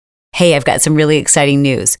Hey, I've got some really exciting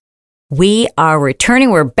news. We are returning.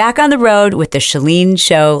 We're back on the road with the Chalene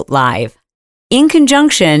Show Live. In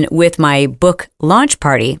conjunction with my book launch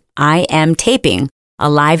party, I am taping a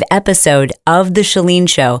live episode of The Chalene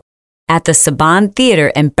Show at the Saban Theater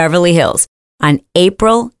in Beverly Hills on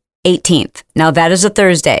April 18th. Now, that is a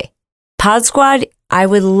Thursday. Pod Squad, I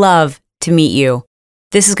would love to meet you.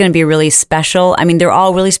 This is going to be really special. I mean, they're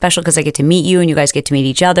all really special because I get to meet you and you guys get to meet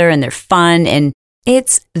each other and they're fun. And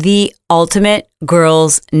it's the ultimate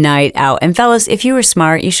girls' night out. And fellas, if you were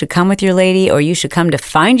smart, you should come with your lady or you should come to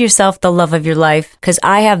find yourself the love of your life because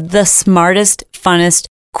I have the smartest, funnest,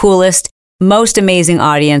 coolest, most amazing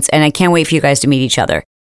audience and I can't wait for you guys to meet each other.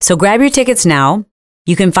 So grab your tickets now.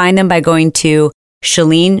 You can find them by going to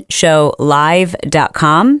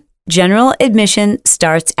ChaleneShowLive.com. General admission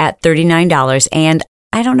starts at $39 and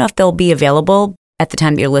I don't know if they'll be available at the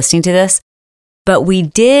time that you're listening to this, but we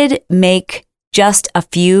did make just a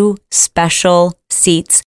few special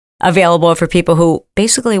seats available for people who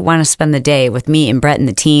basically want to spend the day with me and Brett and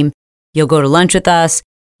the team. You'll go to lunch with us.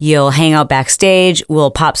 You'll hang out backstage. We'll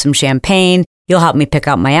pop some champagne. You'll help me pick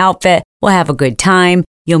out my outfit. We'll have a good time.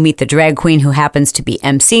 You'll meet the drag queen who happens to be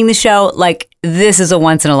emceeing the show. Like, this is a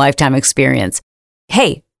once-in-a-lifetime experience.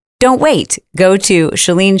 Hey, don't wait. Go to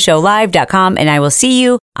ChaleneShowLive.com and I will see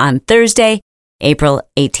you on Thursday, April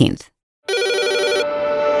 18th.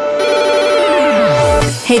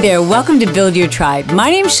 Hey there, welcome to Build Your Tribe. My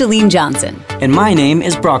name is Chalene Johnson. And my name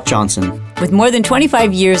is Brock Johnson. With more than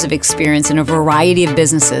 25 years of experience in a variety of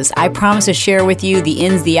businesses, I promise to share with you the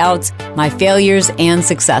ins, the outs, my failures, and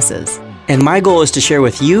successes. And my goal is to share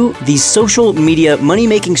with you these social media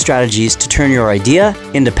money-making strategies to turn your idea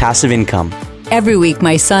into passive income. Every week,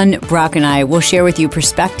 my son, Brock, and I will share with you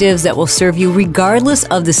perspectives that will serve you regardless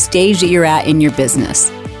of the stage that you're at in your business.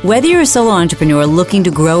 Whether you're a solo entrepreneur looking to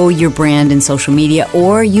grow your brand in social media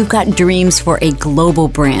or you've got dreams for a global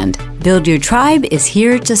brand, Build Your Tribe is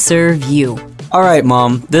here to serve you. All right,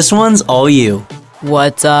 Mom, this one's all you.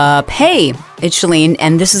 What's up? Hey, it's Chalene,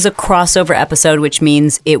 and this is a crossover episode, which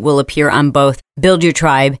means it will appear on both Build Your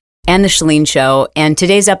Tribe and The Chalene Show. And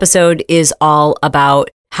today's episode is all about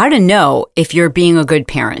how to know if you're being a good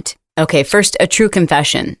parent. Okay, first, a true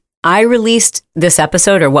confession. I released this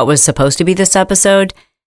episode, or what was supposed to be this episode,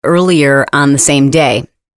 earlier on the same day.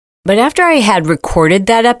 But after I had recorded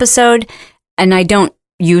that episode, and I don't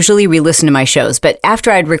usually re-listen to my shows, but after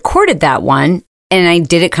I'd recorded that one, and I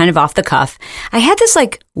did it kind of off the cuff, I had this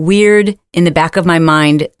like weird, in the back of my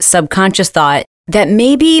mind, subconscious thought that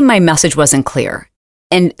maybe my message wasn't clear.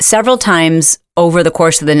 And several times over the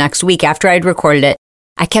course of the next week after I'd recorded it,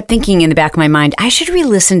 I kept thinking in the back of my mind, I should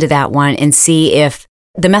re-listen to that one and see if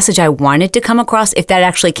the message I wanted to come across, if that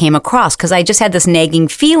actually came across, because I just had this nagging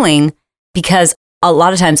feeling because a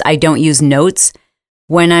lot of times I don't use notes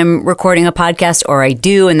when I'm recording a podcast, or I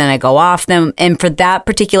do, and then I go off them. And for that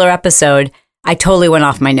particular episode, I totally went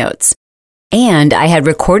off my notes. And I had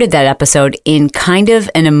recorded that episode in kind of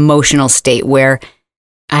an emotional state where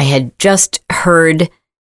I had just heard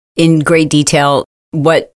in great detail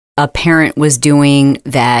what a parent was doing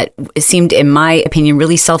that seemed, in my opinion,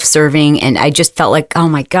 really self-serving. And I just felt like, oh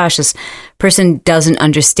my gosh, this person doesn't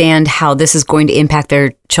understand how this is going to impact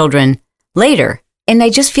their children later. And I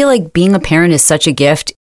just feel like being a parent is such a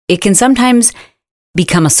gift. It can sometimes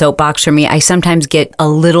become a soapbox for me. I sometimes get a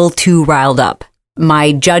little too riled up.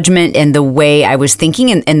 My judgment and the way I was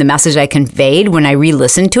thinking and the message I conveyed when I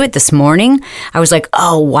re-listened to it this morning, I was like,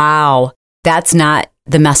 oh, wow, that's not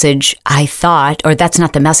the message I thought, or that's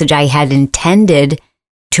not the message I had intended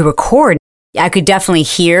to record. I could definitely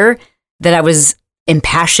hear that I was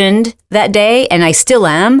impassioned that day, and I still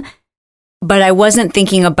am, but I wasn't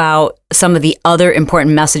thinking about some of the other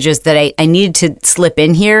important messages that I needed to slip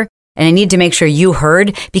in here, and I need to make sure you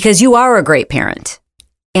heard, because you are a great parent.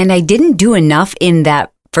 And I didn't do enough in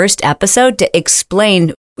that first episode to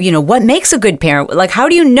explain, what makes a good parent. Like, how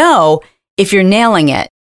do you know if you're nailing it?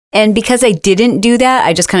 And because I didn't do that,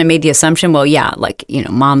 I just kind of made the assumption, well, yeah,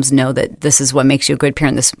 moms know that this is what makes you a good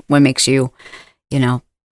parent. This is what makes you,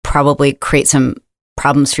 probably create some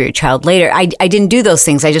problems for your child later. I didn't do those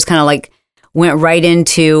things. I just kind of went right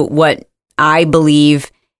into what I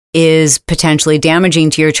believe is potentially damaging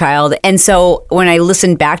to your child. And so when I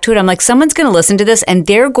listened back to it, I'm like, someone's going to listen to this and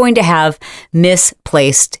they're going to have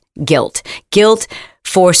misplaced guilt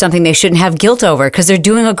for something they shouldn't have guilt over because they're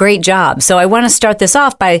doing a great job. So I want to start this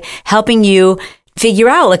off by helping you figure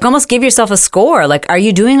out, almost give yourself a score. Are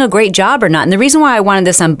you doing a great job or not? And the reason why I wanted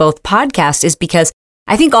this on both podcasts is because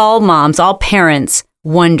I think all moms, all parents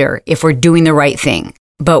wonder if we're doing the right thing.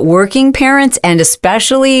 But working parents, and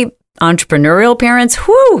especially entrepreneurial parents,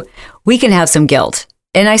 we can have some guilt.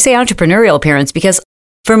 And I say entrepreneurial parents because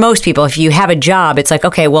for most people, if you have a job, it's like,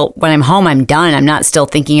 okay, well, when I'm home, I'm done. I'm not still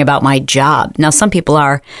thinking about my job. Now, some people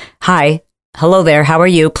are, hi, hello there, how are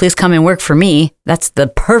you? Please come and work for me. That's the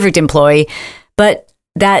perfect employee. But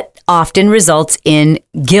that often results in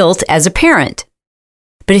guilt as a parent.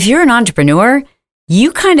 But if you're an entrepreneur,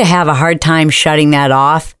 you kind of have a hard time shutting that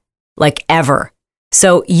off like ever.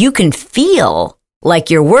 So you can feel like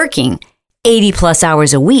you're working 80 plus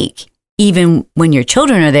hours a week, even when your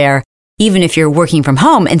children are there, even if you're working from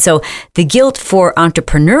home. And so the guilt for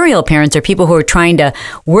entrepreneurial parents or people who are trying to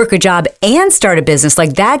work a job and start a business,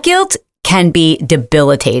 like that guilt can be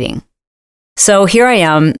debilitating. So here I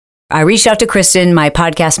am. I reached out to Kristen, my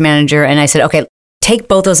podcast manager, and I said, okay, take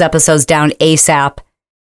both those episodes down ASAP.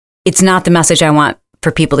 It's not the message I want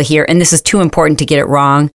for people to hear, and this is too important to get it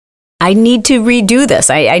wrong. I need to redo this.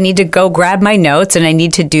 I need to go grab my notes, and I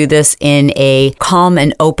need to do this in a calm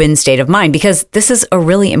and open state of mind because this is a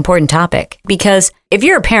really important topic. Because if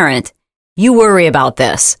you're a parent, you worry about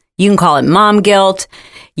this. You can call it mom guilt.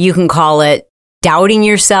 You can call it doubting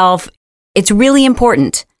yourself. It's really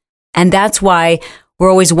important. And that's why we're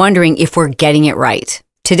always wondering if we're getting it right.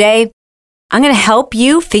 Today, I'm going to help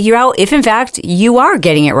you figure out if, in fact, you are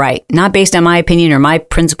getting it right, not based on my opinion or my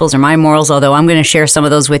principles or my morals, although I'm going to share some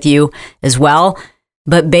of those with you as well,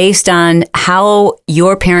 but based on how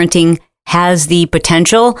your parenting has the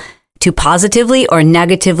potential to positively or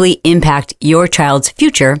negatively impact your child's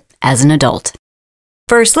future as an adult.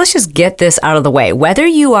 First, let's just get this out of the way. Whether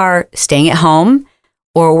you are staying at home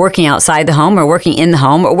or working outside the home or working in the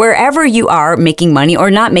home or wherever you are making money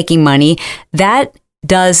or not making money, that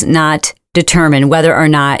does not determine whether or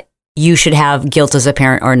not you should have guilt as a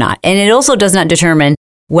parent or not. And it also does not determine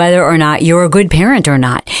whether or not you're a good parent or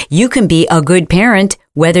not. You can be a good parent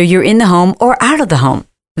whether you're in the home or out of the home.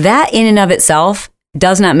 That in and of itself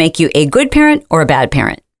does not make you a good parent or a bad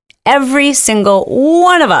parent. Every single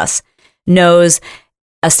one of us knows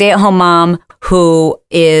a stay-at-home mom who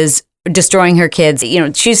is destroying her kids. You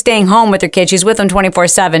know, she's staying home with her kids. She's with them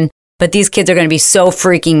 24/7, but these kids are going to be so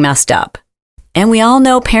freaking messed up. And we all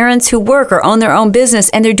know parents who work or own their own business,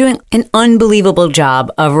 and they're doing an unbelievable job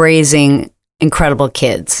of raising incredible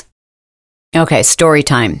kids. Okay, story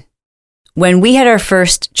time. When we had our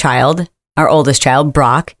first child, our oldest child,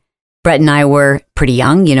 Brock, Brett and I were pretty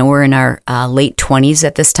young. You know, we're in our late 20s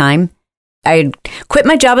at this time. I quit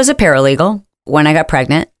my job as a paralegal when I got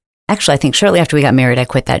pregnant. Actually, I think shortly after we got married, I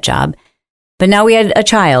quit that job. But now we had a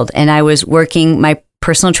child, and I was working my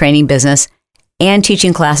personal training business and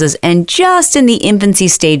teaching classes, and just in the infancy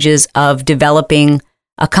stages of developing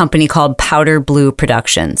a company called Powder Blue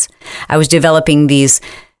Productions. I was developing these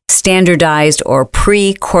standardized or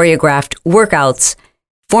pre-choreographed workouts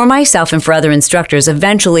for myself and for other instructors.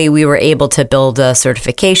 Eventually, we were able to build a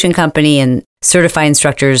certification company and certify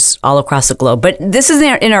instructors all across the globe. But this is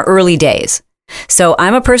in our early days. So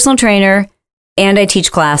I'm a personal trainer, and I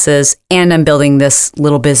teach classes, and I'm building this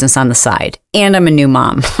little business on the side, and I'm a new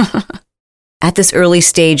mom. At this early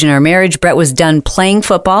stage in our marriage, Brett was done playing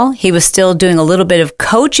football. He was still doing a little bit of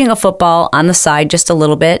coaching of football on the side, just a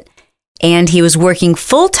little bit. And he was working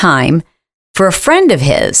full-time for a friend of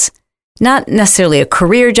his. Not necessarily a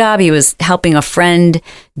career job. He was helping a friend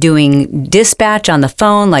doing dispatch on the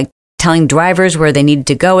phone, like telling drivers where they needed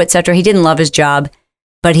to go, etc. He didn't love his job,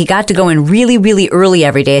 but he got to go in really, really early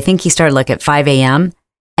every day. I think he started like at 5 a.m.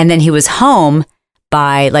 And then he was home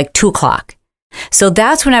by like 2 o'clock. So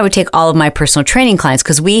that's when I would take all of my personal training clients,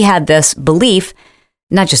 because we had this belief,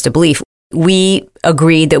 not just a belief, we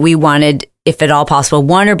agreed that we wanted, if at all possible,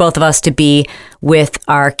 one or both of us to be with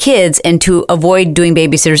our kids and to avoid doing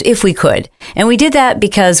babysitters if we could. And we did that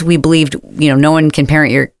because we believed, you know, no one can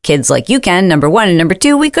parent your kids like you can, number one. And number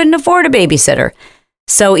two, we couldn't afford a babysitter.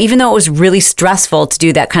 So even though it was really stressful to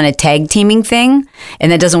do that kind of tag teaming thing,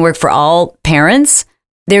 and that doesn't work for all parents,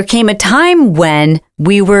 there came a time when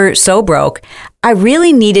we were so broke, I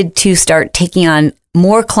really needed to start taking on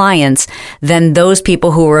more clients than those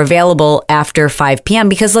people who were available after 5 p.m.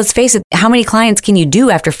 Because let's face it, how many clients can you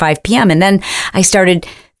do after 5 p.m.? And then I started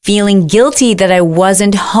feeling guilty that I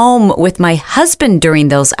wasn't home with my husband during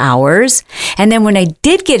those hours. And then when I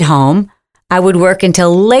did get home, I would work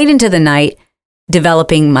until late into the night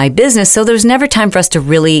developing my business. So there was never time for us to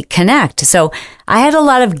really connect. So I had a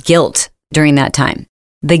lot of guilt during that time.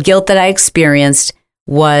 The guilt that I experienced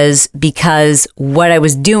was because what I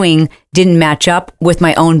was doing didn't match up with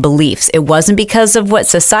my own beliefs. It wasn't because of what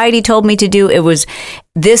society told me to do.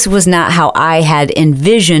 This was not how I had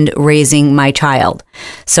envisioned raising my child.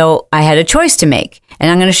 So I had a choice to make,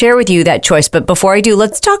 and I'm going to share with you that choice. But before I do,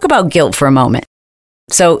 let's talk about guilt for a moment.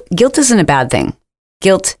 So guilt isn't a bad thing.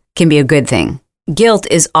 Guilt can be a good thing. guilt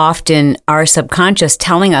is often our subconscious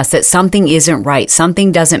telling us that something isn't right,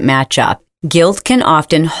 something doesn't match up. Guilt can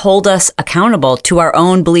often hold us accountable to our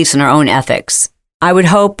own beliefs and our own ethics. I would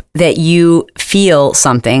hope that you feel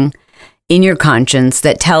something in your conscience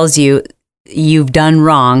that tells you you've done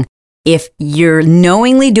wrong if you're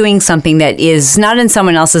knowingly doing something that is not in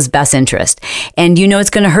someone else's best interest and you know it's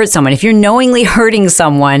going to hurt someone. If you're knowingly hurting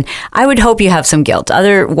someone, I would hope you have some guilt.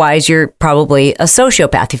 Otherwise, you're probably a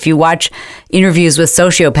sociopath. If you watch interviews with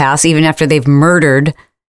sociopaths, even after they've murdered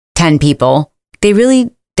 10 people, they really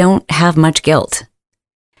don't have much guilt.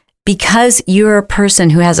 Because you're a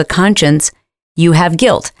person who has a conscience, you have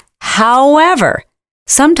guilt. However,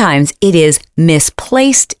 sometimes it is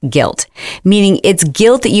misplaced guilt, meaning it's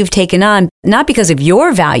guilt that you've taken on, not because of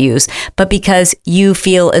your values, but because you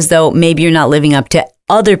feel as though maybe you're not living up to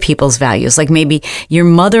other people's values. Like maybe your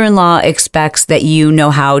mother-in-law expects that you know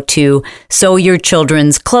how to sew your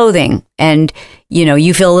children's clothing, and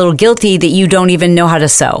you feel a little guilty that you don't even know how to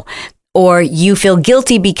sew. Or you feel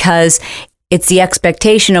guilty because it's the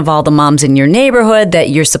expectation of all the moms in your neighborhood that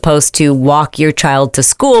you're supposed to walk your child to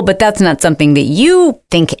school, but that's not something that you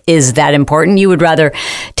think is that important. You would rather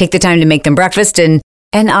take the time to make them breakfast and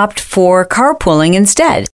opt for carpooling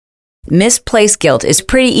instead. Misplaced guilt is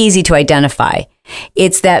pretty easy to identify.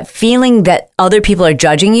 It's that feeling that other people are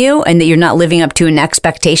judging you and that you're not living up to an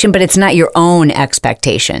expectation, but it's not your own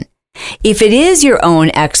expectation. If it is your own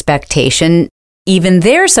expectation, even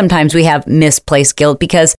there, sometimes we have misplaced guilt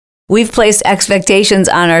because we've placed expectations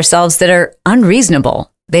on ourselves that are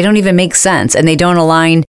unreasonable. They don't even make sense, and they don't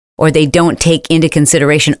align, or they don't take into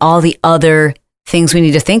consideration all the other things we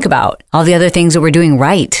need to think about, all the other things that we're doing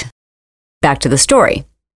right. Back to the story.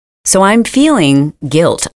 So I'm feeling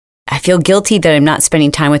guilt. I feel guilty that I'm not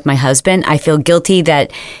spending time with my husband. I feel guilty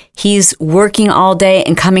that he's working all day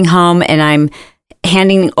and coming home, and I'm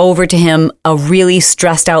handing over to him a really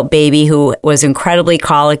stressed out baby who was incredibly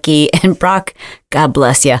colicky. And Brock, God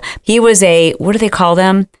bless you, he was what do they call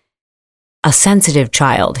them? A sensitive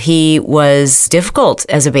child. He was difficult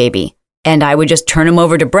as a baby. And I would just turn him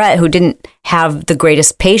over to Brett, who didn't have the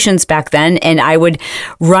greatest patience back then. And I would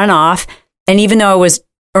run off. And even though I was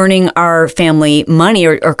earning our family money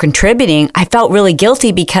or contributing, I felt really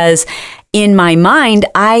guilty because in my mind,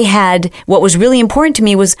 what was really important to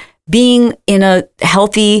me was being in a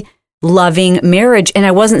healthy, loving marriage, and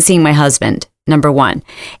I wasn't seeing my husband, number one.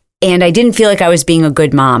 And I didn't feel like I was being a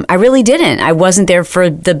good mom. I really didn't. I wasn't there for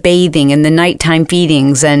the bathing and the nighttime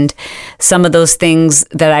feedings and some of those things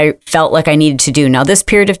that I felt like I needed to do. Now, this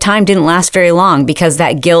period of time didn't last very long because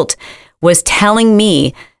that guilt was telling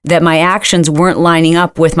me that my actions weren't lining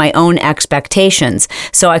up with my own expectations.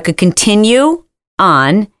 So I could continue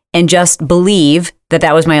on and just believe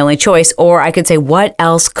that was my only choice. Or I could say, what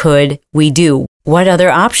else could we do? What other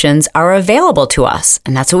options are available to us?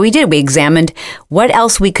 And that's what we did. We examined what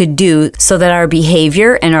else we could do so that our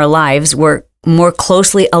behavior and our lives were more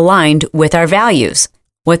closely aligned with our values.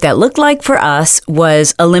 What that looked like for us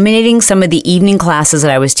was eliminating some of the evening classes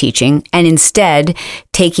that I was teaching and instead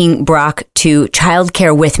taking Brock to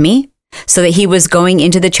childcare with me so that he was going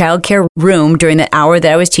into the childcare room during the hour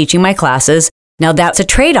that I was teaching my classes. Now that's a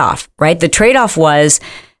trade-off, right? The trade-off was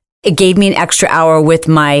it gave me an extra hour with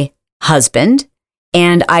my husband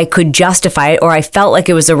and I could justify it, or I felt like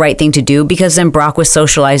it was the right thing to do because then Brock was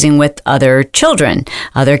socializing with other children,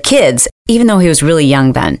 other kids, even though he was really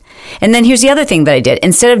young then. And then here's the other thing that I did.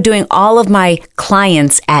 Instead of doing all of my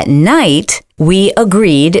clients at night, we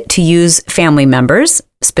agreed to use family members,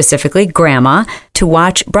 specifically grandma, to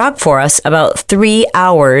watch Brock for us about 3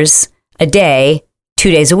 hours a day,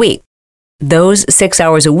 2 days a week. Those 6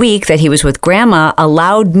 hours a week that he was with grandma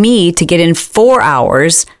allowed me to get in 4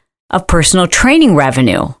 hours of personal training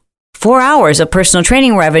revenue. 4 hours of personal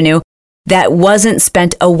training revenue that wasn't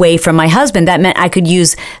spent away from my husband. That meant I could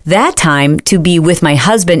use that time to be with my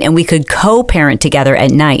husband and we could co-parent together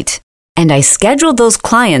at night. And I scheduled those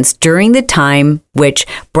clients during the time which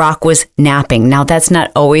Brock was napping. Now, that's not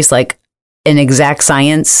always like an exact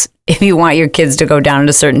science. If you want your kids to go down at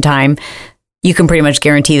a certain time, you can pretty much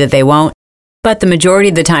guarantee that they won't. But the majority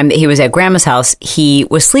of the time that he was at grandma's house, he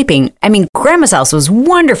was sleeping. I mean, grandma's house was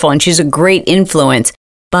wonderful and she's a great influence,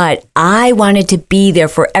 but I wanted to be there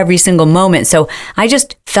for every single moment. So I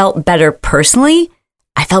just felt better personally.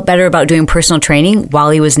 I felt better about doing personal training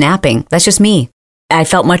while he was napping. That's just me. I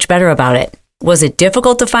felt much better about it. Was it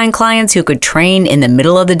difficult to find clients who could train in the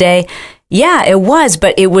middle of the day? Yeah, it was,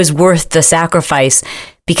 but it was worth the sacrifice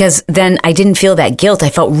because then I didn't feel that guilt.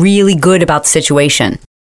 I felt really good about the situation.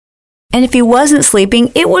 And if he wasn't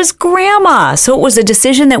sleeping, it was grandma. So it was a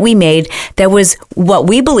decision that we made that was what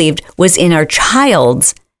we believed was in our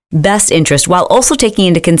child's best interest while also taking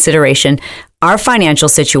into consideration our financial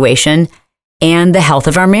situation and the health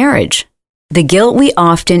of our marriage. The guilt we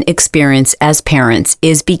often experience as parents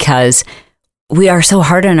is because we are so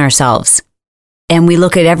hard on ourselves and we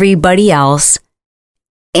look at everybody else.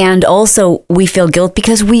 And also we feel guilt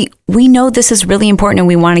because we know this is really important and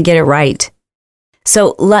we want to get it right.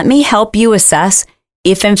 So let me help you assess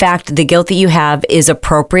if in fact the guilt that you have is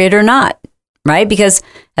appropriate or not, right? Because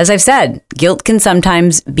as I've said, guilt can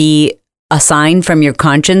sometimes be a sign from your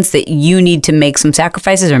conscience that you need to make some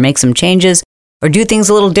sacrifices or make some changes or do things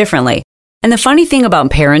a little differently. And the funny thing about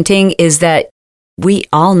parenting is that we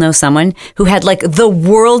all know someone who had like the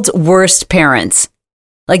world's worst parents.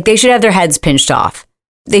 Like they should have their heads pinched off.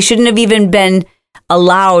 They shouldn't have even been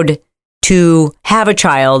allowed to have a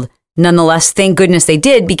child. Nonetheless, thank goodness they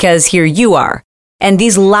did, because here you are. And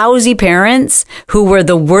these lousy parents who were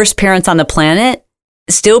the worst parents on the planet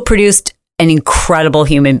still produced an incredible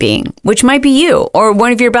human being, which might be you or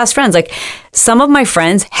one of your best friends. Like some of my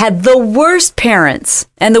friends had the worst parents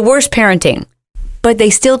and the worst parenting, but they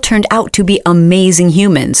still turned out to be amazing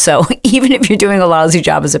humans. So even if you're doing a lousy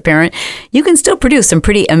job as a parent, you can still produce some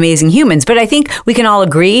pretty amazing humans. But I think we can all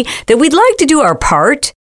agree that we'd like to do our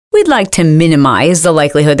part. We'd like to minimize the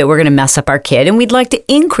likelihood that we're going to mess up our kid, and we'd like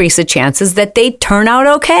to increase the chances that they turn out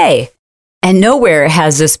okay. And nowhere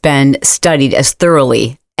has this been studied as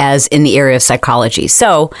thoroughly as in the area of psychology.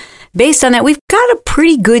 So based on that, we've got a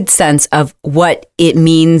pretty good sense of what it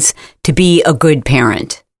means to be a good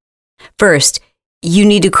parent. First, you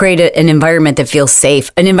need to create an environment that feels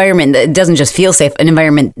safe, an environment that doesn't just feel safe, an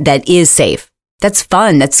environment that is safe. That's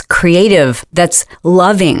fun, that's creative, that's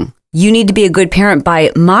loving. You need to be a good parent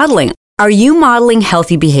by modeling. Are you modeling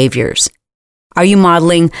healthy behaviors? Are you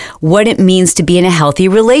modeling what it means to be in a healthy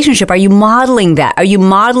relationship? Are you modeling that? Are you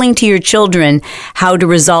modeling to your children how to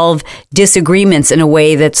resolve disagreements in a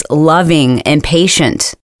way that's loving and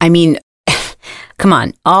patient? I mean, come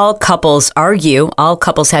on, all couples argue, all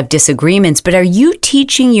couples have disagreements, but are you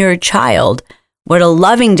teaching your child what a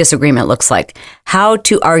loving disagreement looks like, how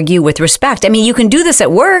to argue with respect? I mean, you can do this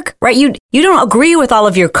at work, right? You don't agree with all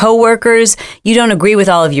of your coworkers, you don't agree with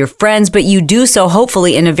all of your friends, but you do so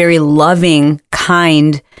hopefully in a very loving,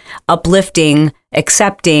 kind, uplifting,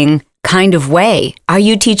 accepting kind of way. Are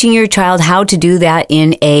you teaching your child how to do that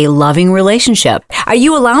in a loving relationship? Are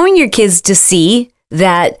you allowing your kids to see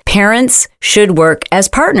that parents should work as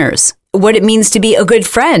partners? What it means to be a good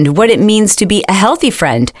friend, what it means to be a healthy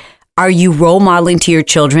friend? Are you role modeling to your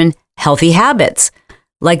children healthy habits,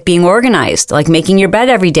 like being organized, like making your bed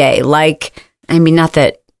every day? Not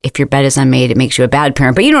that if your bed is unmade, it makes you a bad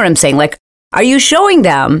parent, but you know what I'm saying? Like, are you showing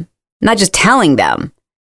them, not just telling them,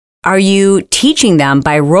 are you teaching them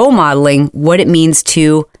by role modeling what it means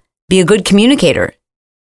to be a good communicator,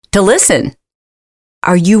 to listen?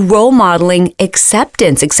 Are you role modeling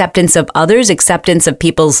acceptance of others, acceptance of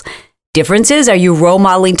people's differences? Are you role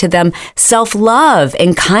modeling to them self-love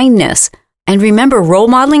and kindness? And remember, role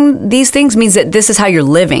modeling these things means that this is how you're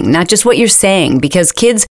living, not just what you're saying, because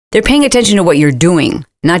kids, they're paying attention to what you're doing,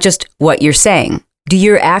 not just what you're saying. Do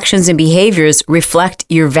your actions and behaviors reflect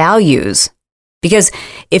your values? Because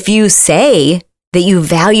if you say that you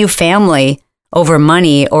value family over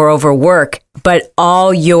money or over work, but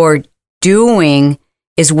all you're doing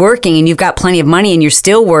is working and you've got plenty of money and you're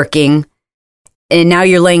still working, and now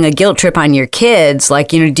you're laying a guilt trip on your kids. Like,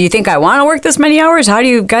 do you think I want to work this many hours? How do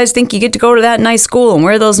you guys think you get to go to that nice school and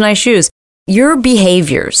wear those nice shoes? Your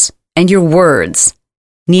behaviors and your words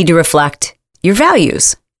need to reflect your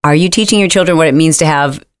values. Are you teaching your children what it means to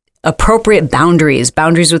have appropriate boundaries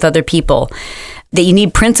with other people, that you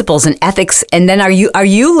need principles and ethics? And then are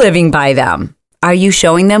you living by them? Are you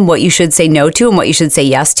showing them what you should say no to and what you should say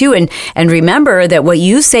yes to? And remember that what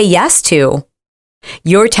you say yes to,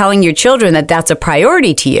 you're telling your children that that's a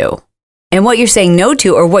priority to you. And what you're saying no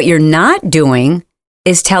to, or what you're not doing,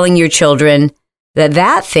 is telling your children that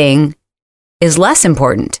that thing is less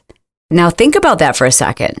important. Now think about that for a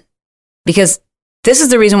second, because this is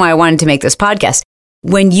the reason why I wanted to make this podcast.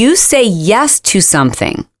 When you say yes to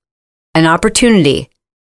something, an opportunity,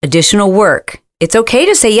 additional work, it's okay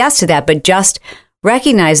to say yes to that, but just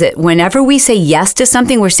recognize that whenever we say yes to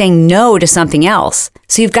something, we're saying no to something else.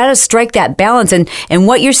 So you've got to strike that balance. And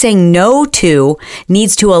what you're saying no to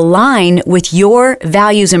needs to align with your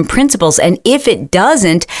values and principles. And if it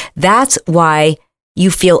doesn't, that's why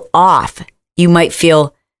you feel off. You might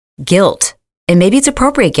feel guilt. And maybe it's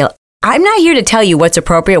appropriate guilt. I'm not here to tell you what's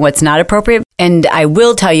appropriate and what's not appropriate. And I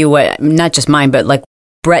will tell you what, not just mine, but like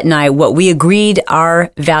Brett and I, what we agreed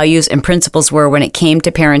our values and principles were when it came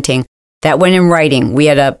to parenting. That went in writing. We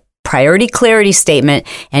had a priority clarity statement,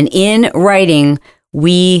 and in writing,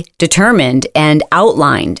 we determined and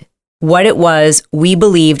outlined what it was we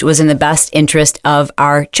believed was in the best interest of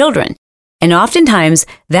our children. And oftentimes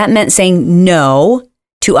that meant saying no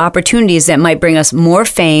to opportunities that might bring us more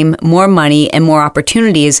fame, more money, and more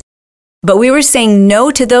opportunities. But we were saying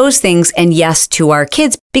no to those things and yes to our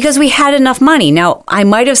kids because we had enough money. Now, I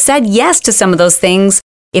might have said yes to some of those things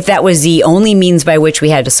if that was the only means by which we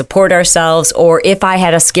had to support ourselves, or if I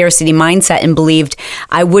had a scarcity mindset and believed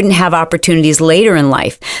I wouldn't have opportunities later in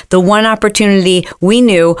life. The one opportunity we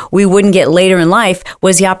knew we wouldn't get later in life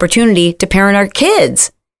was the opportunity to parent our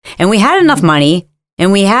kids. And we had enough money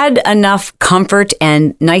and we had enough comfort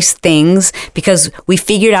and nice things because we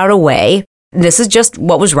figured out a way. This is just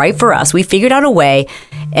what was right for us. We figured out a way,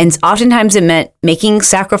 and oftentimes it meant making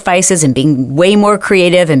sacrifices and being way more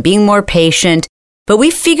creative and being more patient. But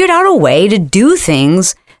we figured out a way to do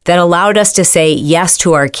things that allowed us to say yes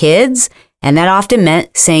to our kids, and that often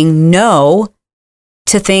meant saying no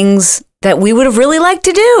to things that we would have really liked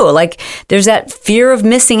to do. Like there's that fear of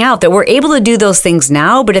missing out that we're able to do those things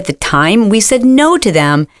now, but at the time we said no to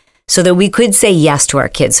them so that we could say yes to our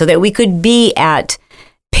kids, so that we could be at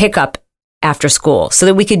pickup after school, so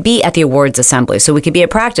that we could be at the awards assembly, so we could be at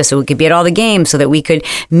practice, so we could be at all the games, so that we could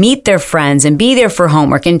meet their friends and be there for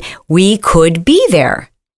homework, and we could be there.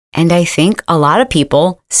 And I think a lot of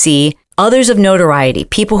people see others of notoriety,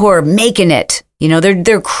 people who are making it,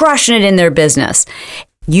 they're crushing it in their business.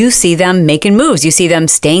 You see them making moves. You see them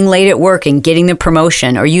staying late at work and getting the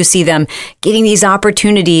promotion, or you see them getting these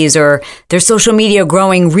opportunities, or their social media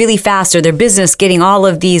growing really fast, or their business getting all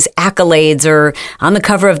of these accolades, or on the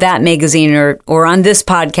cover of that magazine, or on this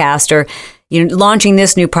podcast, or launching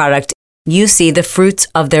this new product. You see the fruits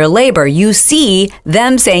of their labor. You see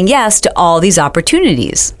them saying yes to all these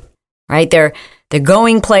opportunities, right? They're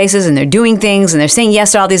going places and they're doing things and they're saying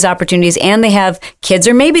yes to all these opportunities, and they have kids,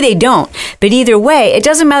 or maybe they don't. But either way, it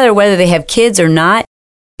doesn't matter whether they have kids or not.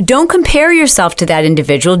 Don't compare yourself to that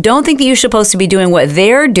individual. Don't think that you're supposed to be doing what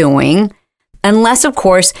they're doing unless, of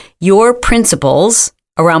course, your principles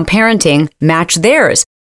around parenting match theirs.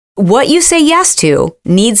 What you say yes to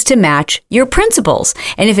needs to match your principles.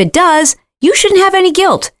 And if it does, you shouldn't have any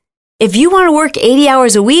guilt. If you want to work 80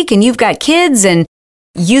 hours a week and you've got kids and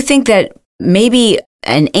you think that maybe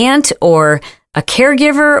an aunt or a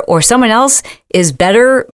caregiver or someone else is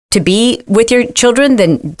better to be with your children,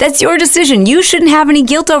 then that's your decision. You shouldn't have any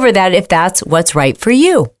guilt over that if that's what's right for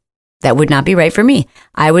you. That would not be right for me.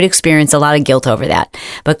 I would experience a lot of guilt over that.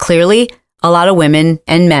 But clearly, a lot of women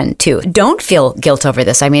and men too don't feel guilt over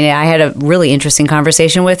this. I mean, I had a really interesting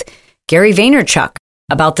conversation with Gary Vaynerchuk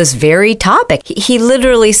about this very topic. He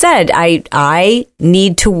literally said, I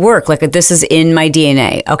need to work. Like, this is in my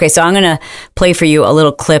DNA. Okay, so I'm going to play for you a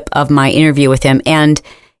little clip of my interview with him. And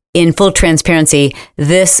in full transparency,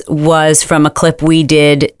 this was from a clip we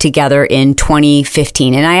did together in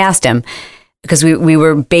 2015. And I asked him, because we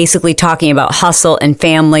were basically talking about hustle and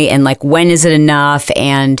family and like, when is it enough?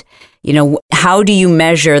 And how do you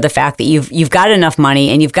measure the fact that you've got enough money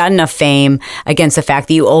and you've got enough fame against the fact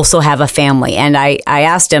that you also have a family? And I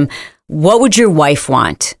asked him, what would your wife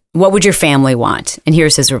want? What would your family want? And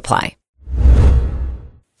here's his reply.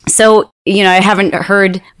 So, I haven't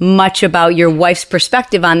heard much about your wife's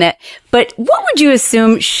perspective on that, but what would you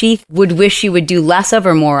assume she would wish she would do less of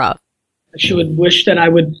or more of? She would wish that I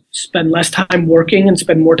would spend less time working and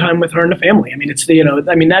spend more time with her and the family. I mean, it's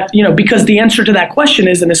because the answer to that question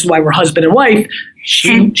is, and this is why we're husband and wife,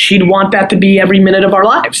 she'd want that to be every minute of our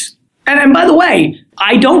lives. And by the way,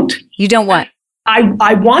 I don't. You don't what?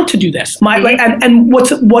 I want to do this. And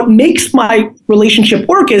what makes my relationship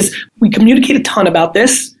work is we communicate a ton about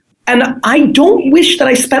this. And I don't wish that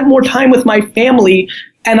I spent more time with my family.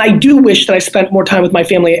 And I do wish that I spent more time with my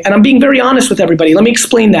family. And I'm being very honest with everybody. Let me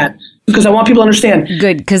explain that, because I want people to understand.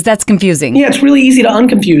 Good, because that's confusing. Yeah, it's really easy to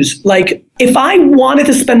unconfuse. Like, if I wanted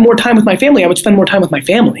to spend more time with my family, I would spend more time with my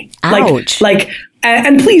family. Ouch.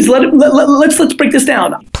 And please, let's break this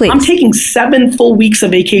down. Please. I'm taking 7 full weeks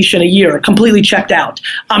of vacation a year, completely checked out.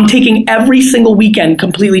 I'm taking every single weekend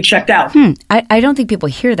completely checked out. I don't think people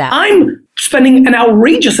hear that. I'm spending an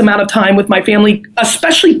outrageous amount of time with my family,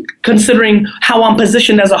 especially considering how I'm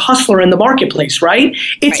positioned as a hustler in the marketplace, right?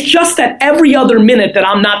 It's just that every other minute that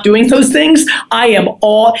I'm not doing those things,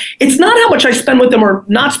 it's not how much I spend with them or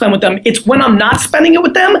not spend with them. It's when I'm not spending it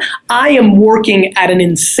with them, I am working at an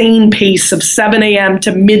insane pace of 7 a.m.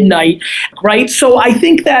 to midnight, right? So I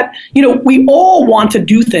think that, we all want to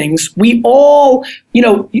do things. We all,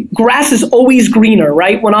 grass is always greener,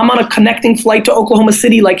 right? When I'm on a connecting flight to Oklahoma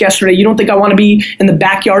City like yesterday, you don't think I want to be in the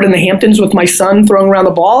backyard in the Hamptons with my son throwing around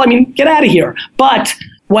the ball? I mean, get out of here. But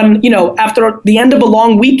when, after the end of a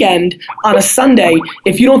long weekend on a Sunday,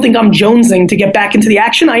 if you don't think I'm jonesing to get back into the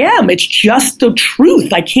action, I am. It's just the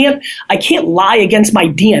truth. I can't lie against my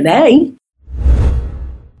DNA.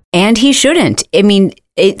 And he shouldn't. I mean,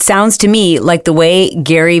 it sounds to me like the way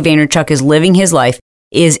Gary Vaynerchuk is living his life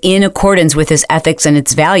is in accordance with his ethics and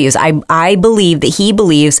its values. I believe that he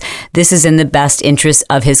believes this is in the best interest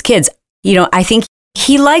of his kids. I think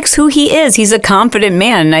he likes who he is. He's a confident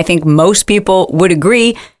man. And I think most people would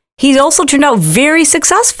agree. He's also turned out very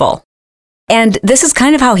successful. And this is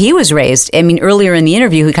kind of how he was raised. I mean, earlier in the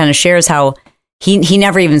interview, he kind of shares how he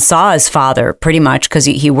never even saw his father pretty much because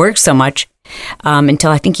he worked so much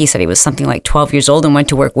until I think he said he was something like 12 years old and went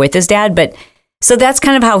to work with his dad. But so that's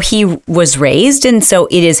kind of how he was raised. And so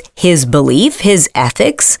it is his belief, his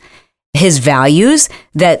ethics, his values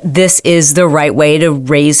that this is the right way to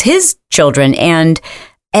raise his children. And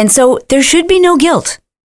so there should be no guilt,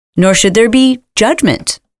 nor should there be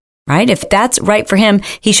judgment, right? If that's right for him,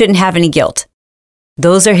 he shouldn't have any guilt.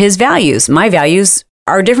 Those are his values. My values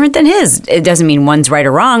are different than his. It doesn't mean one's right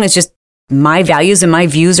or wrong. It's just my values and my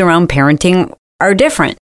views around parenting are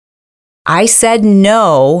different. I said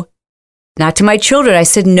no, not to my children. I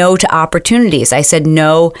said no to opportunities. I said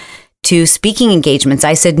no to speaking engagements.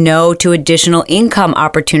 I said no to additional income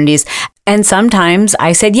opportunities. And sometimes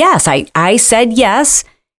I said yes. I said yes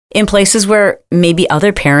in places where maybe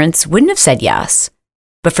other parents wouldn't have said yes.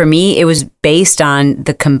 But for me, it was based on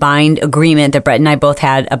the combined agreement that Brett and I both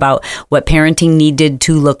had about what parenting needed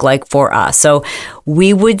to look like for us. So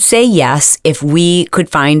we would say yes if we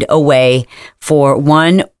could find a way for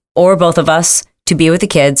one or both of us to be with the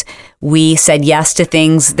kids. We said yes to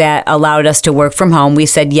things that allowed us to work from home. We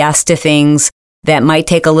said yes to things that might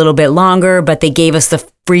take a little bit longer, but they gave us the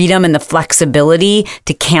freedom and the flexibility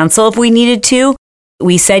to cancel if we needed to.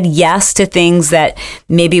 We said yes to things that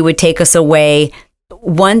maybe would take us away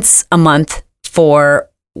once a month for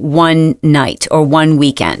one night or one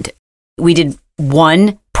weekend. We did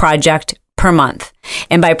one project per month.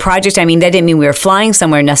 And by project, I mean, that didn't mean we were flying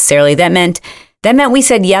somewhere necessarily. That meant we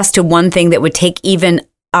said yes to one thing that would take even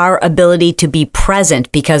our ability to be present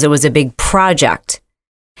because it was a big project.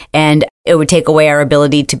 And it would take away our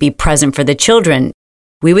ability to be present for the children.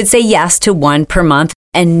 We would say yes to one per month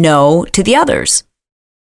and no to the others.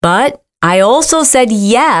 But I also said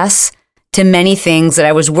yes to many things that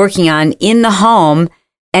I was working on in the home.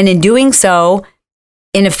 And in doing so,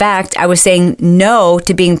 in effect, I was saying no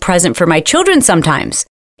to being present for my children sometimes.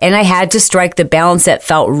 And I had to strike the balance that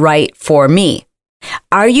felt right for me.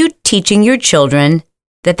 Are you teaching your children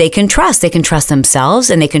that they can trust? They can trust themselves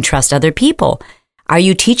and they can trust other people. Are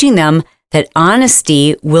you teaching them that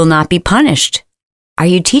honesty will not be punished? Are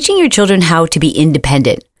you teaching your children how to be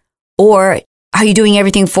independent? Or are you doing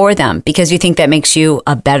everything for them because you think that makes you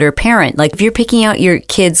a better parent? Like if you're picking out your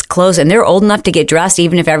kids' clothes and they're old enough to get dressed,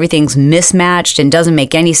 even if everything's mismatched and doesn't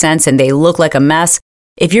make any sense and they look like a mess,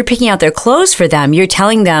 if you're picking out their clothes for them, you're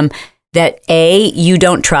telling them that A, you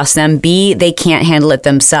don't trust them, B, they can't handle it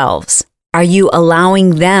themselves. Are you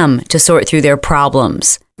allowing them to sort through their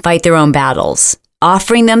problems, fight their own battles,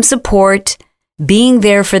 offering them support, being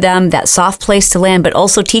there for them, that soft place to land, but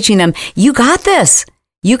also teaching them, you got this.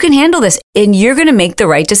 You can handle this and you're going to make the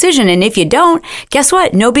right decision. And if you don't, guess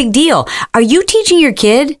what? No big deal. Are you teaching your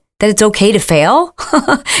kid that it's okay to fail?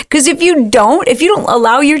 Because if you don't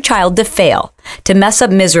allow your child to fail, to mess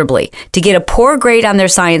up miserably, to get a poor grade on their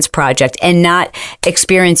science project and not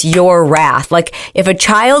experience your wrath, like if a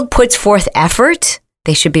child puts forth effort,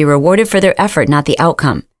 they should be rewarded for their effort, not the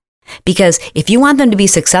outcome. Because if you want them to be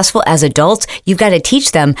successful as adults, you've got to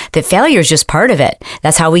teach them that failure is just part of it.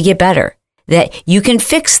 That's how we get better. That you can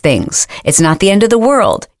fix things. It's not the end of the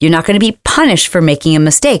world. You're not going to be punished for making a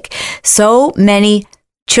mistake. So many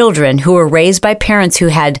children who were raised by parents who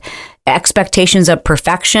had expectations of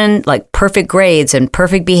perfection, like perfect grades and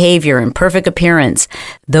perfect behavior and perfect appearance.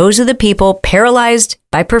 Those are the people paralyzed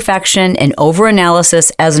by perfection and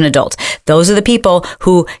overanalysis as an adult. Those are the people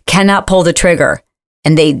who cannot pull the trigger.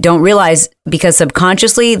 And they don't realize because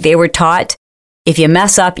subconsciously they were taught, if you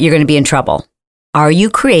mess up, you're going to be in trouble. Are you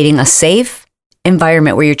creating a safe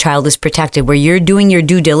environment where your child is protected, where you're doing your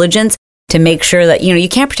due diligence to make sure that, you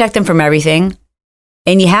can't protect them from everything.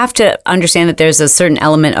 And you have to understand that there's a certain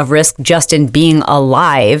element of risk just in being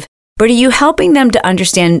alive. But are you helping them to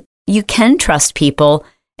understand you can trust people?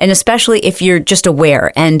 And especially if you're just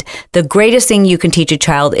aware. And the greatest thing you can teach a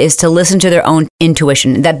child is to listen to their own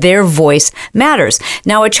intuition, that their voice matters.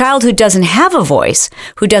 Now, a child who doesn't have a voice,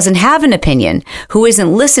 who doesn't have an opinion, who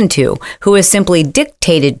isn't listened to, who is simply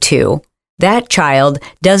dictated to, that child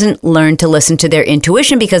doesn't learn to listen to their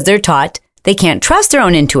intuition because they're taught they can't trust their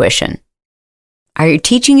own intuition. Are you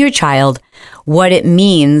teaching your child what it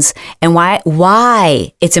means and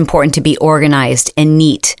why it's important to be organized and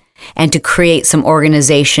neat and to create some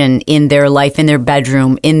organization in their life, in their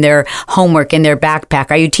bedroom, in their homework, in their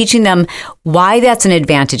backpack? Are you teaching them why that's an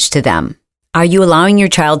advantage to them? Are you allowing your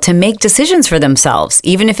child to make decisions for themselves,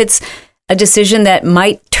 even if it's a decision that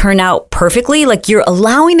might turn out perfectly? Like, you're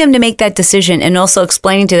allowing them to make that decision and also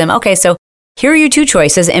explaining to them, okay, so here are your two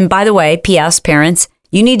choices. And by the way, P.S., parents,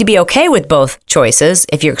 you need to be okay with both choices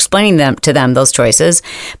if you're explaining them to them, those choices,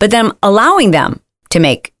 but then allowing them to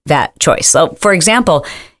make that choice. So, for example,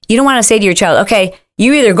 you don't want to say to your child, okay,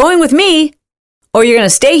 you're either going with me or you're going to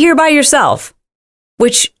stay here by yourself,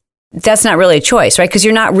 which that's not really a choice, right? Because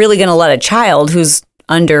you're not really going to let a child who's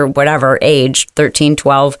under whatever age, 13,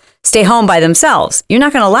 12, stay home by themselves. You're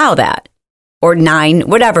not going to allow that. Or 9,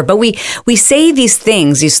 whatever. But we say these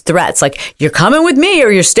things, these threats, like, you're coming with me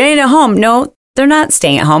or you're staying at home. No, they're not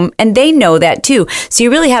staying at home. And they know that too. So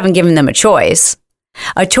you really haven't given them a choice.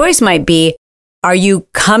 A choice might be, are you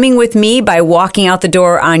coming with me by walking out the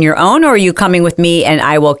door on your own, or are you coming with me and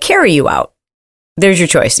I will carry you out? There's your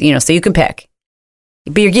choice, so you can pick.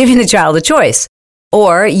 But you're giving the child a choice.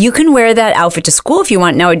 Or you can wear that outfit to school if you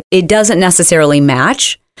want. Now, it doesn't necessarily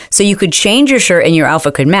match. So you could change your shirt and your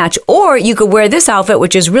outfit could match. Or you could wear this outfit,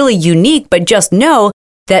 which is really unique, but just know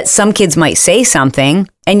that some kids might say something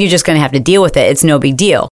and you're just going to have to deal with it. It's no big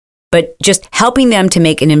deal. But just helping them to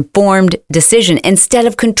make an informed decision instead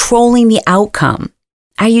of controlling the outcome.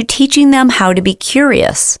 Are you teaching them how to be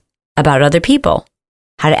curious about other people?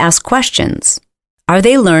 How to ask questions? Are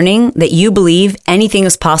they learning that you believe anything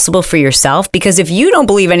is possible for yourself? Because if you don't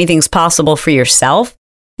believe anything's possible for yourself,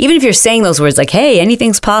 even if you're saying those words like, hey,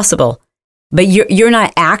 anything's possible, but you're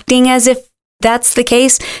not acting as if that's the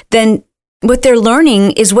case, then what they're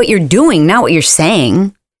learning is what you're doing, not what you're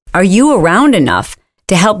saying. Are you around enough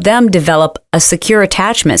to help them develop a secure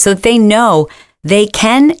attachment so that they know they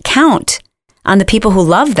can count on the people who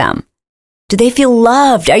love them? Do they feel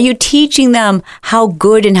loved? Are you teaching them how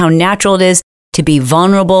good and how natural it is to be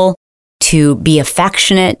vulnerable, to be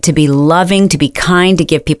affectionate, to be loving, to be kind, to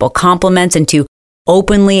give people compliments, and to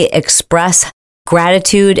openly express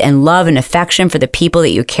gratitude and love and affection for the people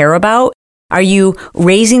that you care about? Are you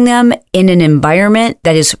raising them in an environment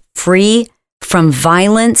that is free from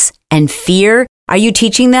violence and fear? Are you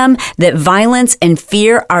teaching them that violence and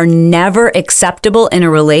fear are never acceptable in a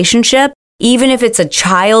relationship, even if it's a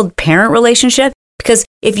child-parent relationship? Because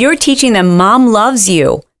if you're teaching them, Mom loves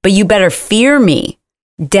you, but you better fear me.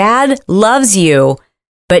 Dad loves you,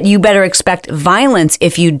 but you better expect violence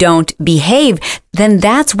if you don't behave, then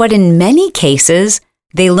that's what in many cases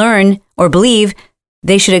they learn or believe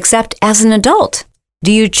they should accept as an adult.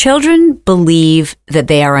 Do your children believe that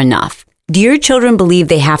they are enough? Do your children believe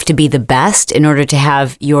they have to be the best in order to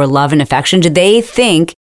have your love and affection? Do they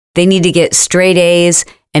think they need to get straight A's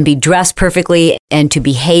and be dressed perfectly and to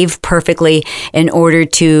behave perfectly in order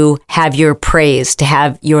to have your praise, to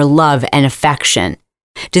have your love and affection?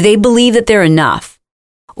 Do they believe that they're enough?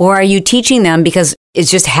 Or are you teaching them because it's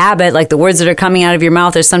just habit, like the words that are coming out of your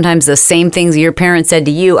mouth are sometimes the same things your parents said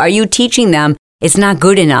to you? Are you teaching them it's not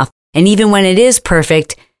good enough? And even when it is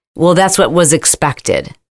perfect, well, that's what was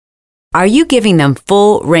expected. Are you giving them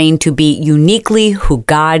full reign to be uniquely who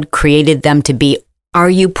God created them to be? Are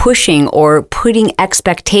you pushing or putting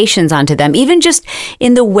expectations onto them, even just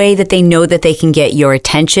in the way that they know that they can get your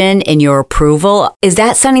attention and your approval? Is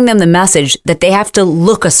that sending them the message that they have to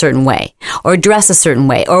look a certain way or dress a certain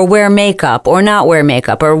way or wear makeup or not wear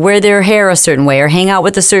makeup or wear their hair a certain way or hang out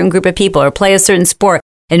with a certain group of people or play a certain sport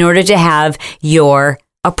in order to have your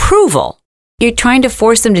approval? You're trying to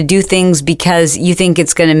force them to do things because you think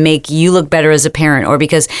it's going to make you look better as a parent, or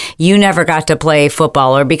because you never got to play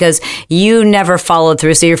football, or because you never followed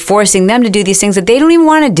through. So you're forcing them to do these things that they don't even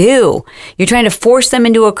want to do. You're trying to force them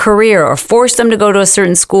into a career or force them to go to a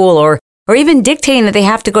certain school, or even dictating that they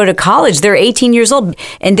have to go to college. They're 18 years old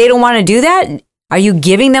and they don't want to do that. Are you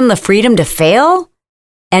giving them the freedom to fail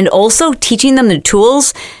and also teaching them the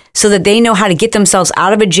tools so that they know how to get themselves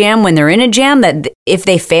out of a jam when they're in a jam, that if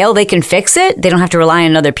they fail, they can fix it? They don't have to rely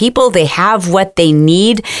on other people. They have what they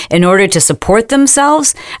need in order to support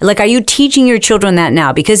themselves. Like, are you teaching your children that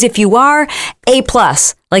now? Because if you are, A+,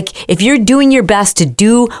 like if you're doing your best to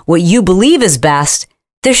do what you believe is best,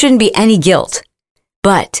 there shouldn't be any guilt.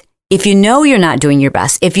 But if you know you're not doing your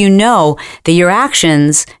best, if you know that your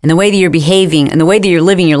actions and the way that you're behaving and the way that you're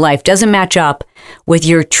living your life doesn't match up with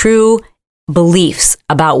your true beliefs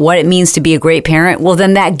about what it means to be a great parent, well,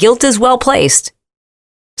 then that guilt is well placed.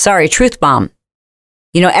 Sorry, truth bomb.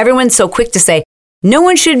 Everyone's so quick to say, no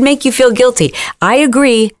one should make you feel guilty. I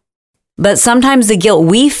agree, but sometimes the guilt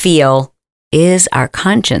we feel is our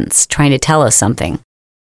conscience trying to tell us something.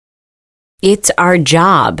 It's our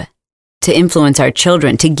job to influence our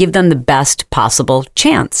children, to give them the best possible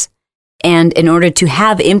chance. And in order to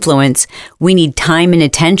have influence, we need time and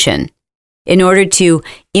attention. In order to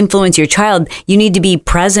influence your child, you need to be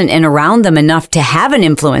present and around them enough to have an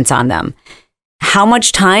influence on them. How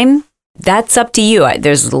much time? That's up to you.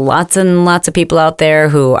 There's lots and lots of people out there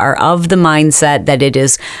who are of the mindset that it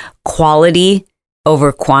is quality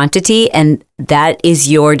over quantity, and that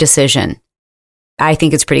is your decision. I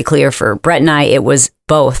think it's pretty clear for Brett and I, it was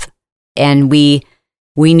both. And we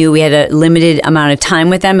knew we had a limited amount of time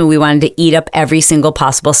with them, and we wanted to eat up every single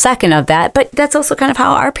possible second of that. But that's also kind of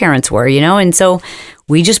how our parents were, And so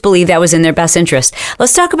we just believe that was in their best interest.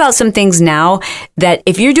 Let's talk about some things now that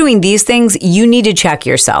if you're doing these things, you need to check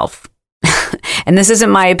yourself. And this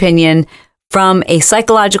isn't my opinion. From a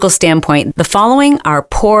psychological standpoint, the following are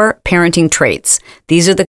poor parenting traits. These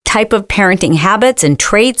are the type of parenting habits and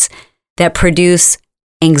traits that produce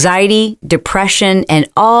anxiety, depression, and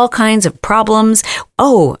all kinds of problems.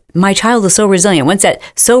 Oh, my child is so resilient. Once that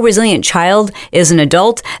so resilient child is an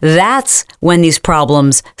adult, that's when these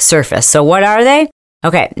problems surface. So what are they?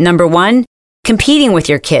 Okay, number one, competing with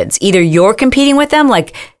your kids. Either you're competing with them,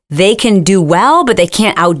 like they can do well, but they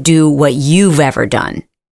can't outdo what you've ever done.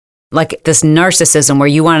 Like this narcissism where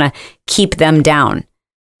you want to keep them down.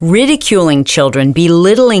 Ridiculing children,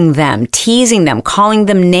 belittling them, teasing them, calling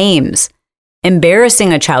them names.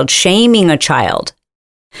 Embarrassing a child, shaming a child,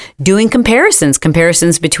 doing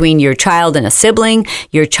comparisons between your child and a sibling,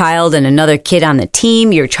 your child and another kid on the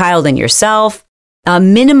team, your child and yourself,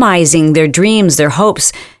 minimizing their dreams, their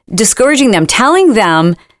hopes, discouraging them, telling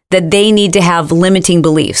them that they need to have limiting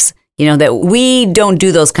beliefs, that we don't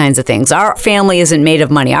do those kinds of things. Our family isn't made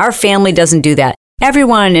of money. Our family doesn't do that.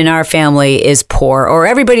 Everyone in our family is poor, or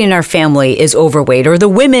everybody in our family is overweight, or the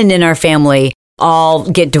women in our family all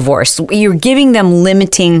get divorced. You're giving them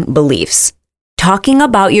limiting beliefs. Talking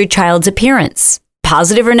about your child's appearance,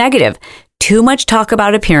 positive or negative. Too much talk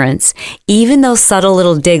about appearance, even those subtle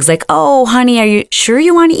little digs like, oh, honey, are you sure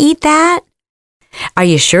you want to eat that? Are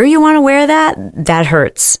you sure you want to wear that? That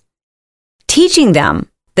hurts. Teaching them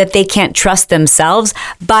that they can't trust themselves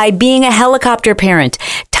by being a helicopter parent,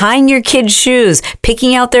 tying your kids' shoes,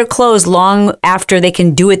 picking out their clothes long after they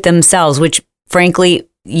can do it themselves, which frankly,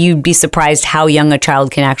 you'd be surprised how young a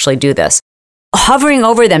child can actually do this. Hovering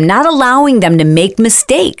over them, not allowing them to make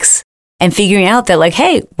mistakes and figuring out that like,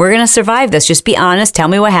 hey, we're going to survive this. Just be honest. Tell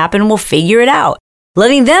me what happened. We'll figure it out.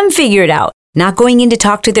 Letting them figure it out. Not going in to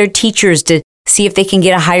talk to their teachers to see if they can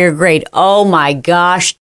get a higher grade. Oh my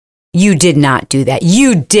gosh. You did not do that.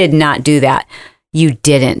 You did not do that. You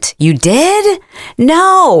didn't. You did?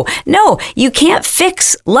 No, you can't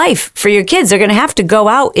fix life for your kids. They're going to have to go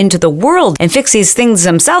out into the world and fix these things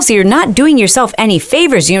themselves. So you're not doing yourself any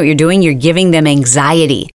favors. You know what you're doing? You're giving them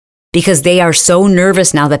anxiety because they are so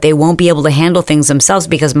nervous now that they won't be able to handle things themselves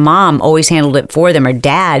because mom always handled it for them or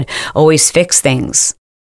dad always fixed things.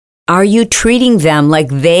 Are you treating them like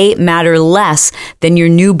they matter less than your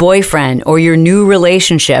new boyfriend or your new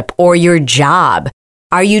relationship or your job?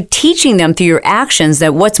 Are you teaching them through your actions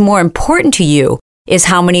that what's more important to you is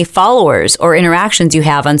how many followers or interactions you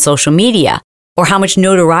have on social media, or how much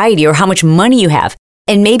notoriety or how much money you have?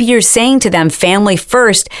 And maybe you're saying to them family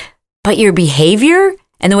first, but your behavior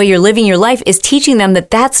and the way you're living your life is teaching them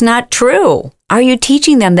that that's not true. Are you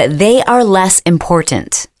teaching them that they are less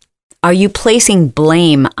important? Are you placing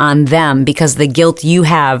blame on them because of the guilt you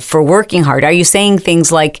have for working hard? Are you saying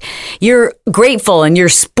things like, you're grateful and you're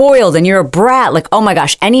spoiled and you're a brat? Like, oh my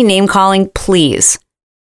gosh, any name calling, please.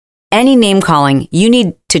 Any name calling, you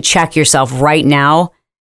need to check yourself right now.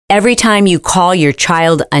 Every time you call your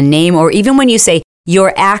child a name, or even when you say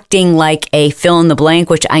you're acting like a fill in the blank,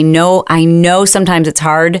 which I know sometimes it's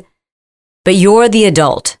hard, but you're the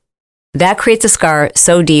adult. That creates a scar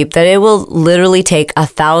so deep that it will literally take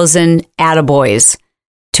 1,000 attaboys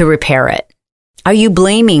to repair it. Are you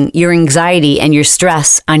blaming your anxiety and your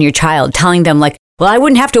stress on your child, telling them like, well, I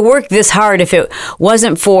wouldn't have to work this hard if it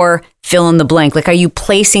wasn't for fill in the blank? Like, are you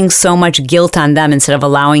placing so much guilt on them instead of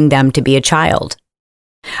allowing them to be a child?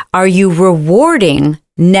 Are you rewarding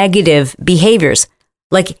negative behaviors?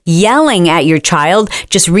 Like yelling at your child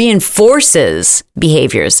just reinforces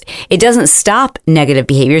behaviors. It doesn't stop negative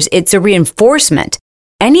behaviors. It's a reinforcement.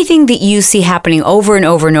 Anything that you see happening over and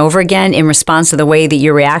over and over again in response to the way that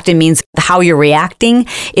you're reacting means how you're reacting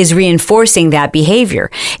is reinforcing that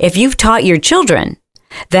behavior. If you've taught your children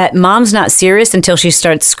that mom's not serious until she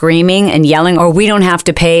starts screaming and yelling, or we don't have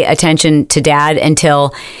to pay attention to dad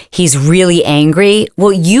until he's really angry,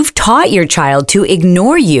 well, you've taught your child to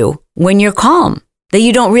ignore you when you're calm. that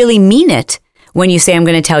you don't really mean it when you say, I'm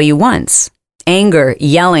going to tell you once. Anger,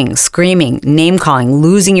 yelling, screaming, name-calling,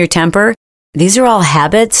 losing your temper, these are all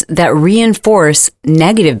habits that reinforce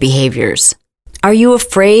negative behaviors. Are you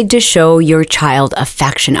afraid to show your child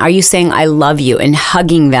affection? Are you saying, I love you, and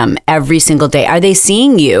hugging them every single day? Are they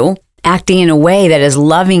seeing you acting in a way that is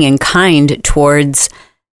loving and kind towards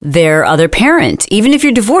their other parent? Even if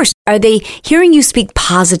you're divorced, are they hearing you speak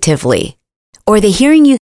positively? Or are they hearing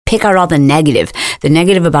you pick out all the negative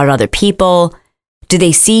about other people? Do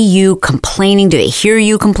they see you complaining? Do they hear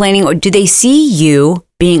you complaining? Or do they see you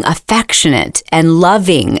being affectionate and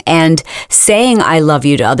loving and saying I love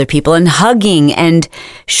you to other people and hugging and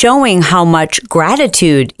showing how much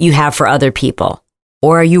gratitude you have for other people?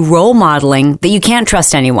 Or are you role modeling that you can't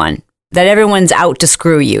trust anyone, that everyone's out to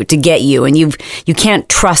screw you, to get you, and you can't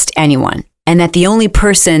trust anyone, and that the only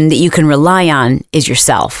person that you can rely on is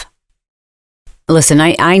yourself? Listen,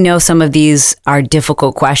 I know some of these are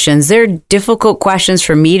difficult questions. They're difficult questions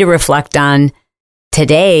for me to reflect on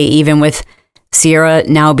today, even with Sierra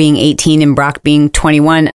now being 18 and Brock being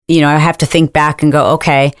 21. I have to think back and go,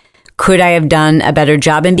 okay, could I have done a better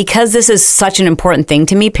job? And because this is such an important thing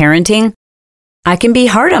to me, parenting, I can be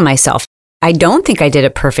hard on myself. I don't think I did a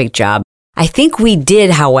perfect job. I think we did,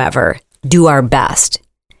 however, do our best.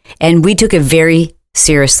 And we took it very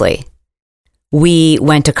seriously. We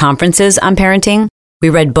went to conferences on parenting. We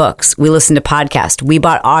read books. We listened to podcasts. We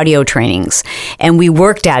bought audio trainings and we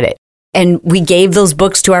worked at it. And we gave those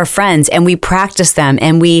books to our friends and we practiced them.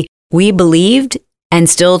 And we believed, and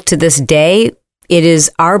still to this day, it is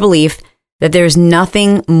our belief that there's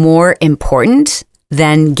nothing more important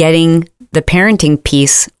than getting the parenting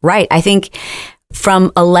piece right. I think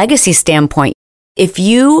from a legacy standpoint, if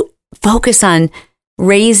you focus on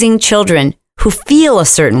raising children who feel a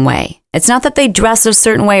certain way, it's not that they dress a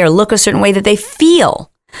certain way or look a certain way, that they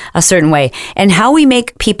feel a certain way. And how we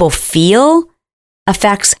make people feel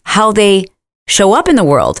affects how they show up in the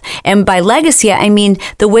world. And by legacy, I mean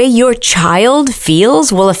the way your child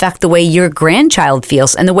feels will affect the way your grandchild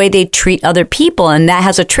feels and the way they treat other people. And that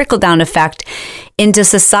has a trickle-down effect into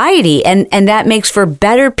society. And that makes for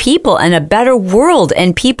better people and a better world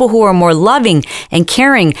and people who are more loving and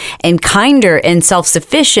caring and kinder and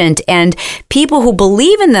self-sufficient, and people who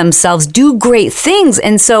believe in themselves do great things.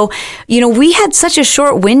 And so, we had such a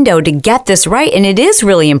short window to get this right. And it is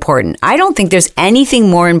really important. I don't think there's anything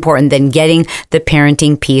more important than getting the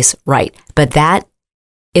parenting piece right. But that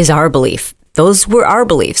is our belief. Those were our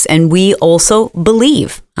beliefs. And we also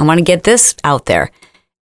believe, I want to get this out there,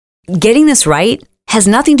 getting this right has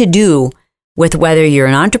nothing to do with whether you're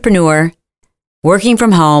an entrepreneur, working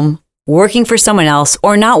from home, working for someone else,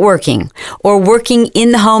 or not working, or working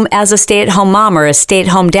in the home as a stay-at-home mom or a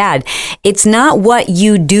stay-at-home dad. It's not what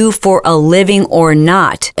you do for a living or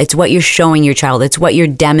not. It's what you're showing your child. It's what you're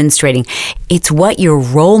demonstrating. It's what you're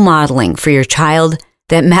role modeling for your child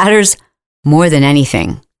that matters more than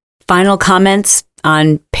anything. Final comments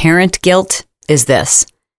on parent guilt is this.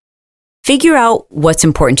 Figure out what's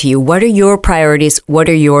important to you. What are your priorities? What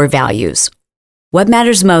are your values? What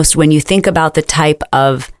matters most when you think about the type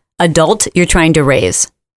of adult you're trying to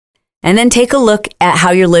raise? And then take a look at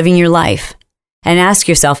how you're living your life and ask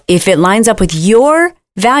yourself if it lines up with your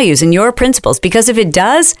values and your principles. Because if it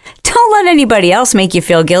does, don't let anybody else make you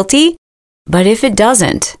feel guilty. But if it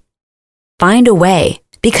doesn't, find a way,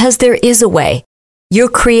 because there is a way. You're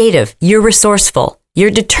creative, you're resourceful,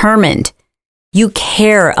 you're determined. You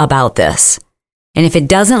care about this. And if it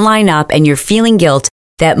doesn't line up and you're feeling guilt,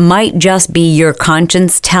 that might just be your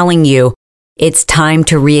conscience telling you it's time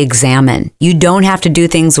to re-examine. You don't have to do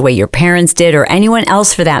things the way your parents did or anyone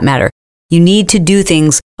else for that matter. You need to do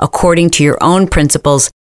things according to your own principles,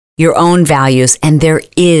 your own values, and there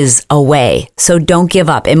is a way. So don't give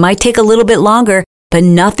up. It might take a little bit longer, but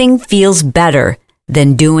nothing feels better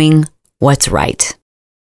than doing what's right.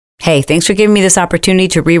 Hey, thanks for giving me this opportunity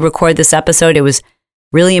to re-record this episode. It was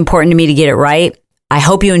really important to me to get it right. I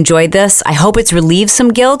hope you enjoyed this. I hope it's relieved some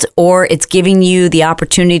guilt, or it's giving you the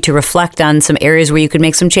opportunity to reflect on some areas where you could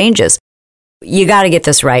make some changes. You got to get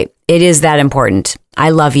this right. It is that important.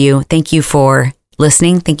 I love you. Thank you for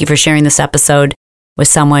listening. Thank you for sharing this episode with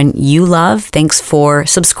someone you love. Thanks for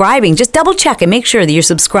subscribing. Just double check and make sure that you're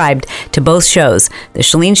subscribed to both shows, The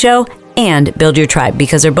Chalene Show and Build Your Tribe,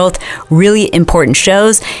 because they're both really important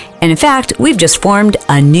shows. And in fact, we've just formed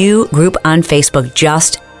a new group on Facebook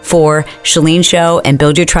just for Chalene Show and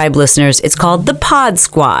Build Your Tribe listeners. It's called the Pod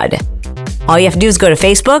Squad. All you have to do is go to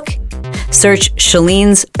Facebook, search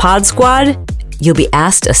Chalene's Pod Squad. You'll be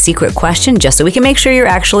asked a secret question just so we can make sure you're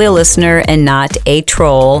actually a listener and not a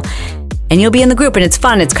troll. and you'll be in the group, and it's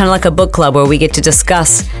fun. It's kind of like a book club where we get to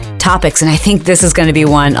discuss topics, and I think this is going to be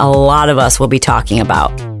one a lot of us will be talking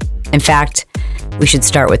about. In fact, we should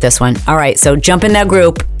start with this one. All right, so jump in that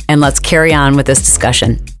group and let's carry on with this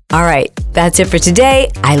discussion. All right, that's it for today.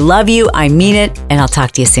 I love you, I mean it, and I'll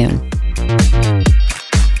talk to you soon.